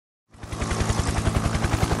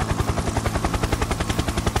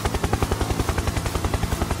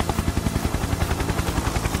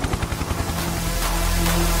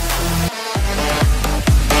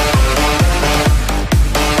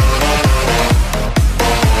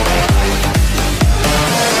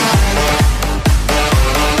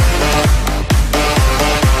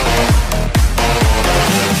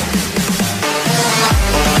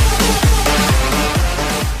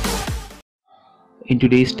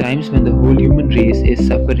today's times when the whole human race is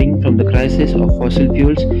suffering from the crisis of fossil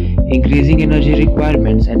fuels, increasing energy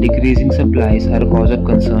requirements and decreasing supplies are a cause of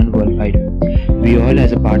concern worldwide. We all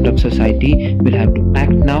as a part of society will have to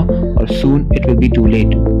act now or soon it will be too late.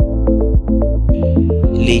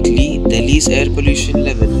 Lately, Delhi's air pollution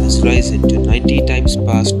level has risen to 90 times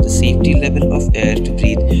past the safety level of air to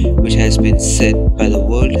breathe, which has been set by the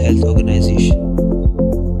World Health Organization.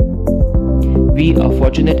 We are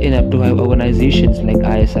fortunate enough to have organizations like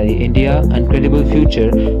ESVC19-A-18 and Credible Future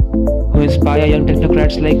who inspire young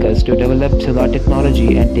technocrats like us to develop solar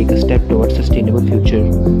technology and take a step towards sustainable future.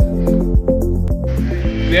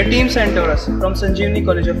 We are Team Centauras from Sanjivani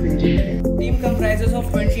College of Engineering. The team comprises of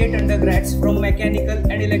 28 undergrads from mechanical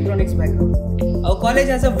and electronics background. Our college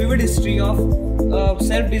has a vivid history of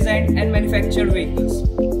self-designed and manufactured vehicles.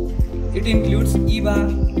 It includes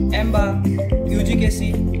EBA, EMBA,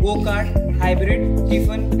 UGKC, go-kart, hybrid,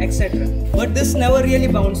 Tiffin, etc. But this never really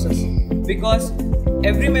bounds us because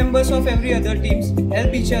every members of every other teams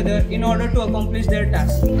help each other in order to accomplish their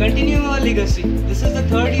tasks. Continuing our legacy, this is the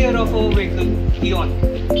third year of our vehicle, EON,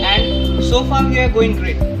 and so far we are going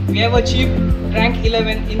great. We have achieved rank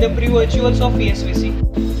 11 in the pre-virtuals of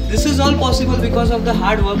ESVC. This is all possible because of the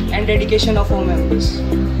hard work and dedication of our members.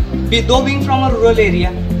 Though being from a rural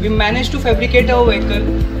area, we managed to fabricate our vehicle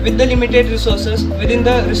with the limited resources within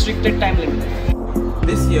the restricted time limit.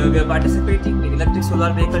 This year we are participating in Electric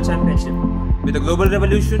Solar Vehicle Championship. With the global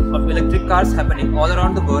revolution of electric cars happening all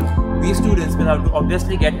around the world, we students will have to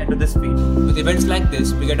obviously get into this field. With events like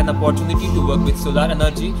this, we get an opportunity to work with solar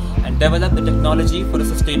energy and develop the technology for a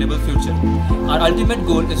sustainable future. Our ultimate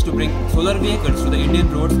goal is to bring solar vehicles to the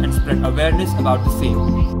Indian roads and spread awareness about the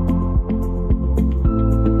same.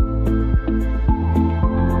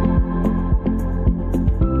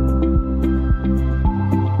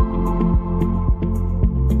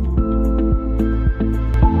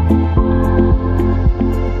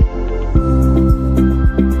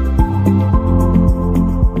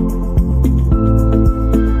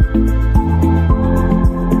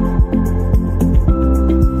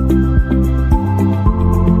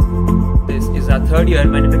 Third year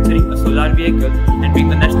manufacturing a solar vehicle and being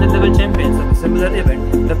the national level champions of a similar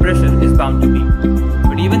event, the pressure is bound to be.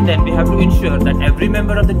 But even then we have to ensure that every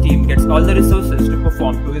member of the team gets all the resources to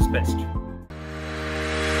perform to his best.